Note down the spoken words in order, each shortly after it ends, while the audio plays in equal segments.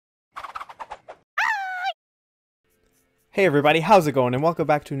Hey everybody, how's it going? And welcome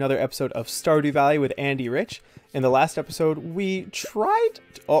back to another episode of Stardew Valley with AndyRich. In the last episode, we tried...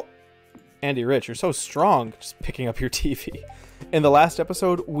 Oh, AndyRich, you're so strong, just picking up your TV. In the last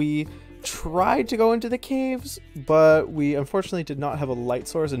episode, we tried to go into the caves, but we unfortunately did not have a light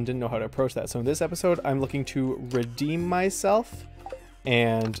source and didn't know how to approach that. So in this episode, I'm looking to redeem myself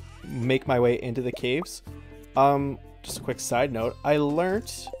and make my way into the caves. Just a quick side note, I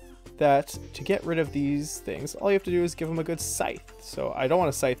learned that to get rid of these things, all you have to do is give them a good scythe. So I don't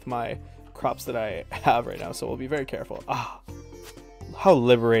want to scythe my crops that I have right now, so we'll be very careful. How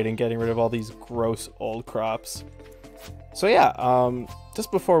liberating getting rid of all these gross old crops. So yeah,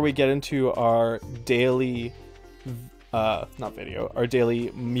 just before we get into our daily, our daily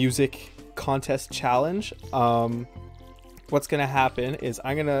music contest challenge, what's gonna happen is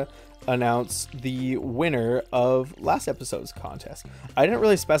I'm gonna announce the winner of last episode's contest. I didn't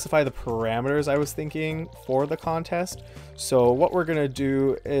really specify the parameters I was thinking for the contest, so what we're gonna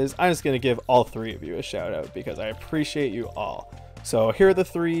do is I'm just gonna give all three of you a shout out because I appreciate you all. So here are the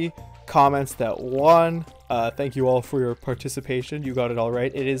three comments that won. Thank you all for your participation. You got it all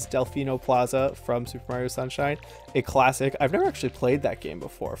right. It is Delfino Plaza from Super Mario Sunshine, a classic. I've never actually played that game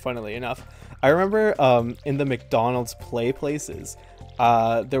before, funnily enough. I remember in the McDonald's play places,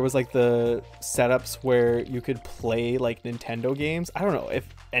 there was like the setups where you could play like Nintendo games. I don't know if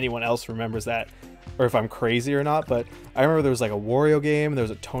anyone else remembers that or if I'm crazy or not, but I remember there was like a Wario game, there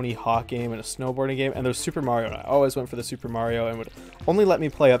was a Tony Hawk game, and a snowboarding game, and there was Super Mario, and I always went for the Super Mario and would only let me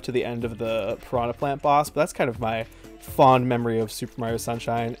play up to the end of the Piranha Plant boss, but that's kind of my fond memory of Super Mario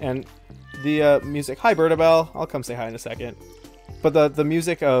Sunshine. And the music, hi Bertabelle, I'll come say hi in a second. But the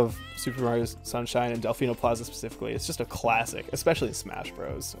music of Super Mario Sunshine and Delfino Plaza specifically, it's just a classic, especially in Smash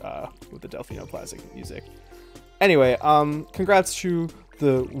Bros. With the Delfino Plaza music. Anyway, congrats to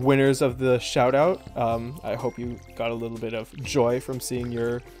the winners of the shout out. I hope you got a little bit of joy from seeing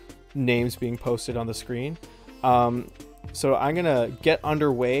your names being posted on the screen. So I'm gonna get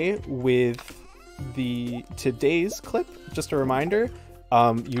underway with today's clip. Just a reminder,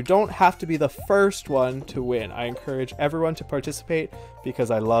 you don't have to be the first one to win. I encourage everyone to participate because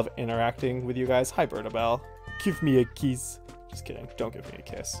I love interacting with you guys. Hi Bertabelle, give me a kiss. Just kidding, don't give me a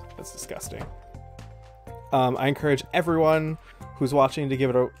kiss, that's disgusting. I encourage everyone who's watching to give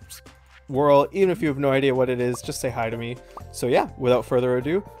it a whirl, even if you have no idea what it is, just say hi to me. So yeah, without further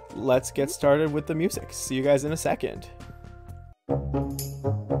ado, let's get started with the music. See you guys in a second.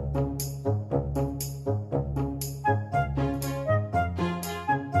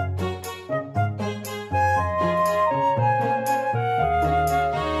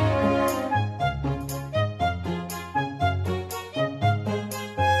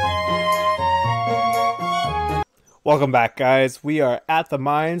 Welcome back, guys. We are at the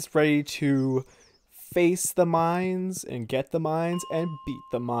mines, ready to face the mines and get the mines and beat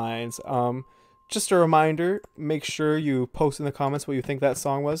the mines. Just a reminder, make sure you post in the comments what you think that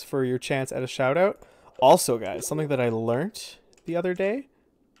song was for your chance at a shout out. Also, guys, something that I learned the other day,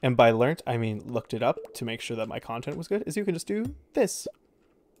 and by learnt I mean looked it up to make sure that my content was good, is you can just do this.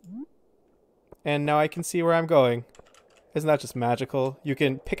 And now I can see where I'm going. Isn't that just magical? You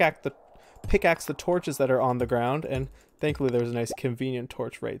can pickaxe the torches that are on the ground, and thankfully there was a nice convenient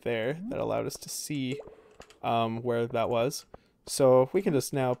torch right there that allowed us to see where that was. So we can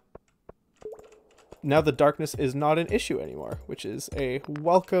just now the darkness is not an issue anymore, which is a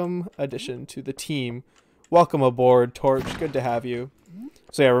welcome addition to the team. Welcome aboard, Torch, good to have you.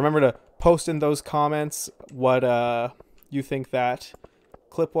 So yeah, remember to post in those comments what you think that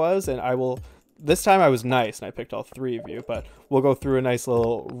clip was, and I will... This time I was nice and I picked all three of you, but we'll go through a nice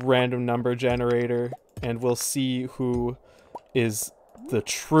little random number generator and we'll see who is the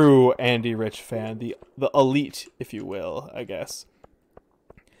true AndyRich fan, the elite, if you will, I guess.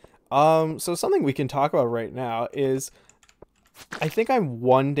 So something we can talk about right now is, I think I'm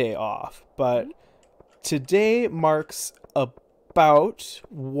one day off, but today marks about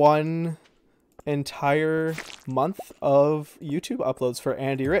one entire month of YouTube uploads for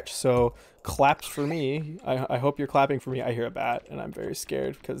AndyRich, so claps for me. I hope you're clapping for me. I hear a bat and I'm very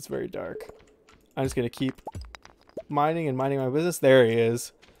scared because it's very dark. I'm just gonna keep mining and minding my business. There he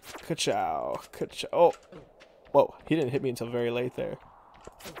is. Ka-chow, ka-chow. Oh, whoa, he didn't hit me until very late there.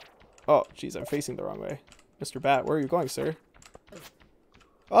 Oh geez, I'm facing the wrong way. Mr. Bat, where are you going, sir?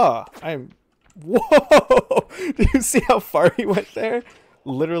 Oh, whoa. Do you see how far he went there?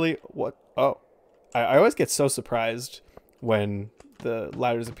 Literally, what? Oh, I always get so surprised when the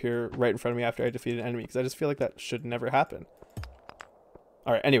ladders appear right in front of me after I defeat an enemy, because I just feel like that should never happen.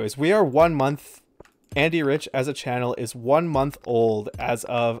 Alright, anyways, we are 1 month. AndyRich as a channel is 1 month old as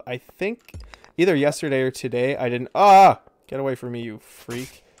of, I think, either yesterday or today, I didn't... Get away from me, you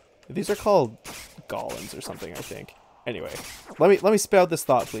freak. These are called golems or something, I think. Anyway, let me spit out this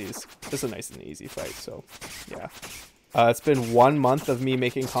thought, please. This is a nice and easy fight, so yeah. It's been 1 month of me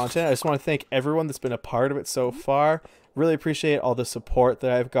making content. I just want to thank everyone that's been a part of it so far. Really appreciate all the support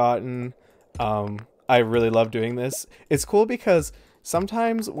that I've gotten. I really love doing this. It's cool because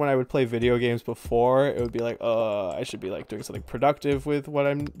sometimes when I would play video games before, it would be like, I should be like doing something productive with what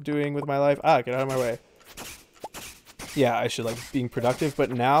I'm doing with my life. Get out of my way. Yeah, I should like being productive.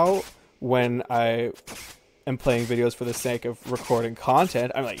 But now when I am playing videos for the sake of recording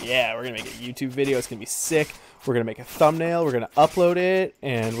content, I'm like, yeah, we're gonna make a YouTube video. It's gonna be sick. We're gonna make a thumbnail. We're gonna upload it,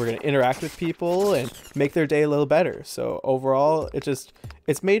 and we're gonna interact with people and make their day a little better. So overall,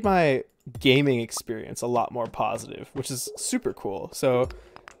 it's made my gaming experience a lot more positive, which is super cool. So,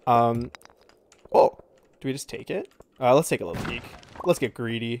 do we just take it? Let's take a little peek. Let's get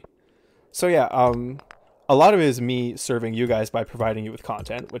greedy. So yeah, a lot of it is me serving you guys by providing you with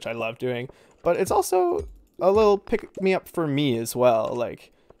content, which I love doing, but it's also a little pick me up for me as well,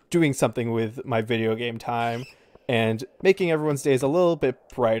 like doing something with my video game time and making everyone's days a little bit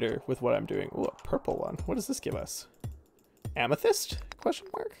brighter with what I'm doing. Ooh, a purple one. What does this give us? Amethyst? Question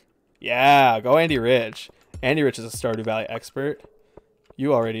mark? Yeah, go AndyRich. AndyRich is a Stardew Valley expert.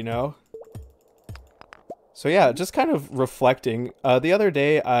 You already know. So yeah, just kind of reflecting. The other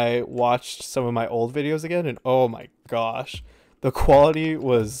day I watched some of my old videos again, and oh my gosh, the quality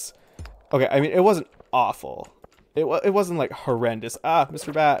was... Okay, I mean, it wasn't awful. It wasn't like horrendous.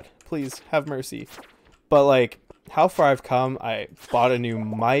 Mr. Bat, please have mercy. But like how far I've come, I bought a new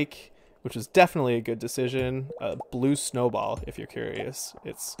mic, which was definitely a good decision. A blue snowball, if you're curious.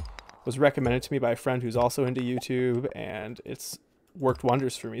 Was recommended to me by a friend who's also into YouTube, and it's worked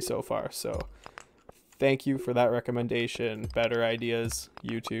wonders for me so far. So thank you for that recommendation. Better ideas,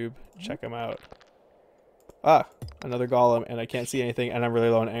 YouTube. Check them out. Another golem, and I can't see anything, and I'm really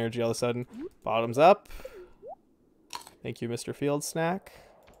low on energy all of a sudden. Bottoms up. Thank you, Mr. Field Snack.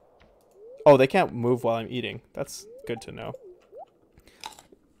 Oh, they can't move while I'm eating. That's good to know.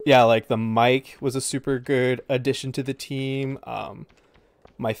 Yeah, like the mic was a super good addition to the team.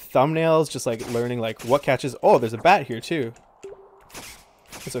 My thumbnails, just like learning like what catches. Oh, there's a bat here too.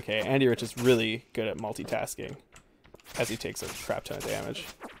 It's okay. AndyRich is really good at multitasking as he takes a crap ton of damage.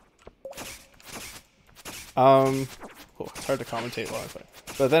 It's hard to commentate while I fight.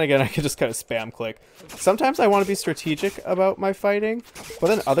 But then again, I can just kind of spam click. Sometimes I want to be strategic about my fighting, but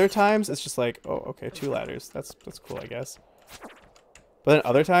then other times it's just like, oh, okay, 2 ladders. That's cool, I guess. But then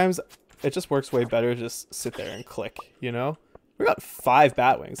other times it just works way better to just sit there and click, you know? We got 5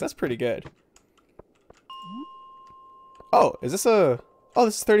 bat wings. That's pretty good. Oh, is this a... Oh,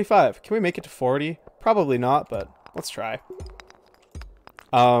 this is 35. Can we make it to 40? Probably not, but let's try.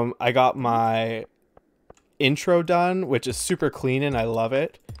 I got my intro done, which is super clean and I love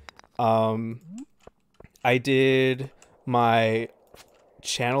it. I did my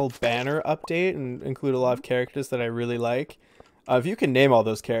channel banner update and include a lot of characters that I really like. If you can name all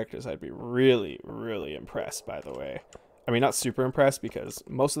those characters, I'd be really, really impressed, by the way. I mean, not super impressed because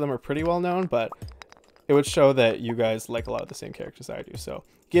most of them are pretty well known, but it would show that you guys like a lot of the same characters I do. So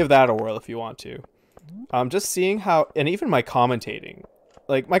give that a whirl if you want to. Just seeing how, and even my commentating,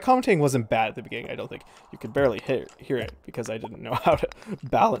 like my commentating wasn't bad at the beginning. I don't think you could barely hear it because I didn't know how to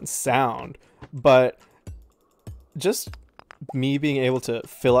balance sound, but just me being able to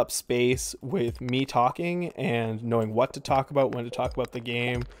fill up space with me talking and knowing what to talk about, when to talk about the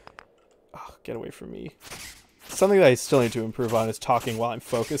game. Oh, get away from me. Something that I still need to improve on is talking while I'm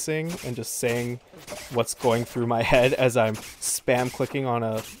focusing and just saying what's going through my head as I'm spam clicking on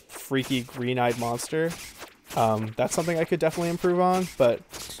a freaky green-eyed monster. That's something I could definitely improve on, but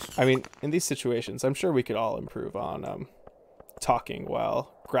I mean, in these situations, I'm sure we could all improve on talking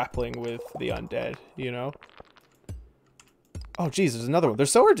while grappling with the undead, you know? Oh, geez, there's another one. They're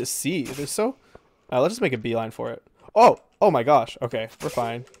so hard to see. They're so... let's just make a beeline for it. Oh my gosh. Okay, we're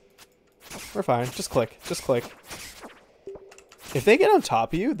fine. We're fine. Just click. Just click. If they get on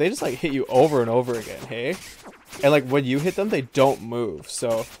top of you, they just like hit you over and over again, hey? And like when you hit them, they don't move.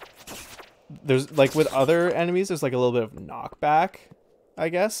 So there's like with other enemies, there's like a little bit of knockback, I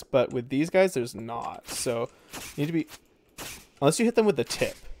guess. But with these guys, there's not. So you need to be... Unless you hit them with the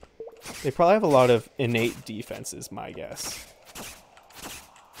tip. They probably have a lot of innate defenses, my guess.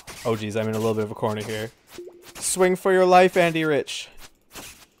 Oh, geez, I'm in a little bit of a corner here. Swing for your life, AndyRich.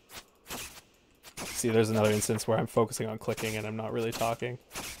 See, there's another instance where I'm focusing on clicking and I'm not really talking.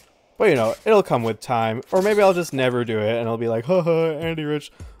 But, you know, it'll come with time. Or maybe I'll just never do it and I'll be like, haha, AndyRich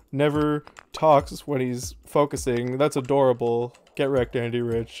never talks when he's focusing. That's adorable. Get wrecked,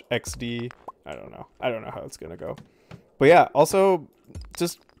 AndyRich. XD. I don't know. I don't know how it's gonna go. But yeah, also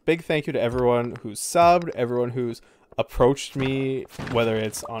just big thank you to everyone who's subbed, everyone who's approached me, whether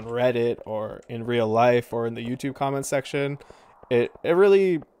it's on Reddit or in real life or in the YouTube comment section. It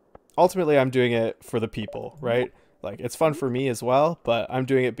really, ultimately, I'm doing it for the people, right? Like, it's fun for me as well, but I'm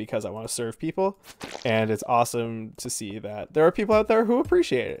doing it because I want to serve people, and it's awesome to see that there are people out there who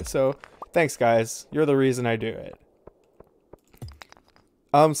appreciate it. So thanks, guys. You're the reason I do it.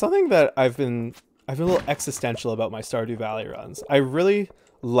 Something that I've been a little existential about my Stardew Valley runs. I really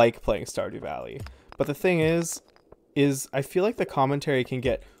like playing Stardew Valley, but the thing is I feel like the commentary can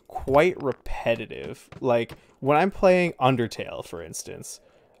get quite repetitive. Like when I'm playing Undertale, for instance,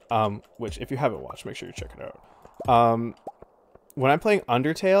 which if you haven't watched, make sure you check it out. When I'm playing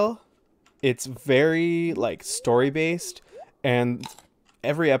Undertale, it's very like story based, and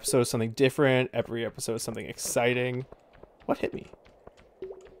every episode is something different. Every episode is something exciting. What hit me?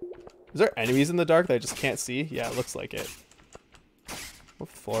 Is there enemies in the dark that I just can't see? Yeah, it looks like it. What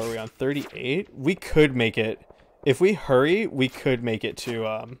floor are we on? 38? We could make it. If we hurry, we could make it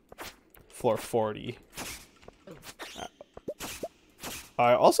to floor 40.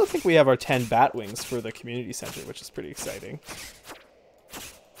 I also think we have our 10 bat wings for the community center, which is pretty exciting.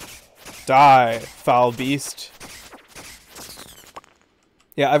 Die, foul beast.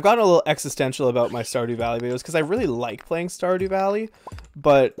 Yeah, I've gotten a little existential about my Stardew Valley videos because I really like playing Stardew Valley,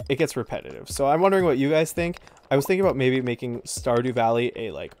 but it gets repetitive. So I'm wondering what you guys think. I was thinking about maybe making Stardew Valley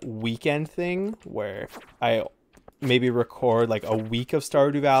a like weekend thing where I maybe record like a week of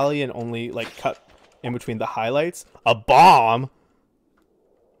Stardew Valley and only like cut in between the highlights. A bomb?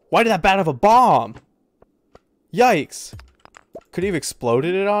 Why did that bat have a bomb? Yikes. Could he have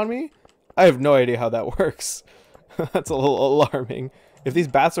exploded it on me? I have no idea how that works. That's a little alarming. If these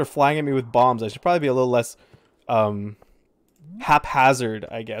bats are flying at me with bombs, I should probably be a little less haphazard,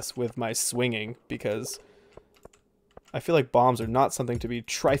 I guess, with my swinging, because I feel like bombs are not something to be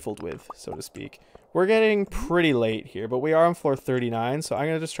trifled with, so to speak. We're getting pretty late here, but we are on floor 39, so I'm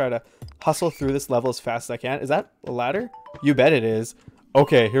going to just try to hustle through this level as fast as I can. Is that a ladder? You bet it is.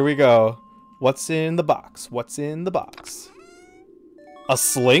 Okay, here we go. What's in the box? What's in the box? A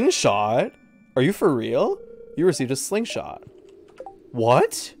slingshot? Are you for real? You received a slingshot.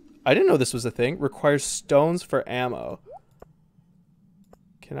 What? I didn't know this was a thing. Requires stones for ammo.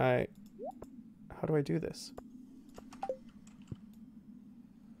 Can I... How do I do this?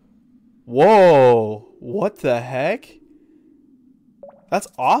 Whoa! What the heck? That's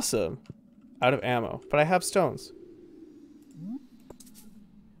awesome. Out of ammo. But I have stones.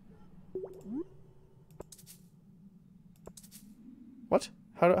 What?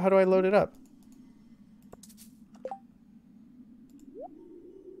 How do I load it up?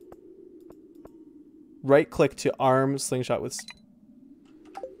 Right click to arm slingshot with...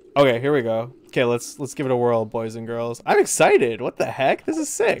 Okay, here we go. Okay, let's give it a whirl, boys and girls. I'm excited. What the heck? This is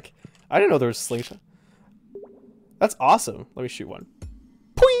sick. I didn't know there was slingshot. That's awesome. Let me shoot one.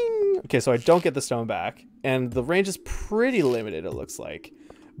 Poing! Okay, so I don't get the stone back, and the range is pretty limited, it looks like.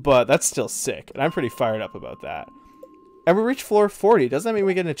 But that's still sick, and I'm pretty fired up about that. And we reached floor 40. Doesn't that mean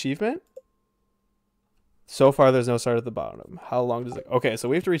we get an achievement? So far, there's no start at the bottom. How long does it... Okay, so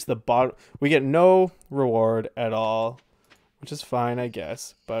we have to reach the bottom. We get no reward at all, which is fine, I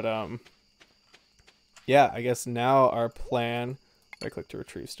guess. But, yeah, I guess now our plan... I click to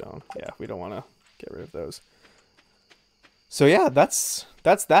retrieve stone. Yeah, we don't want to get rid of those. So, yeah, that's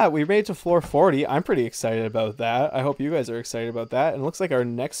that. We made it to floor 40. I'm pretty excited about that. I hope you guys are excited about that. And it looks like our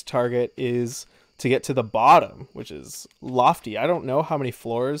next target is to get to the bottom, which is lofty. I don't know how many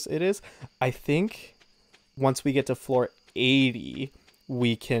floors it is. I think... Once we get to floor 80,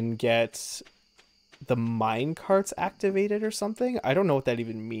 we can get the mine carts activated or something. I don't know what that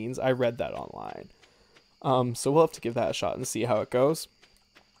even means. I read that online. So we'll have to give that a shot and see how it goes.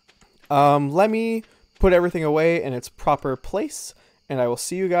 Let me put everything away in its proper place, and I will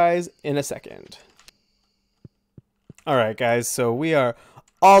see you guys in a second. Alright guys, so we are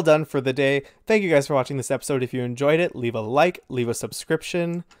all done for the day. Thank you guys for watching this episode. If you enjoyed it, leave a like, leave a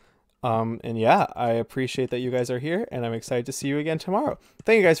subscription. And yeah, I appreciate that you guys are here, and I'm excited to see you again tomorrow.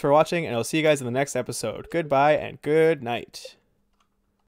 Thank you guys for watching, and I'll see you guys in the next episode. Goodbye and good night.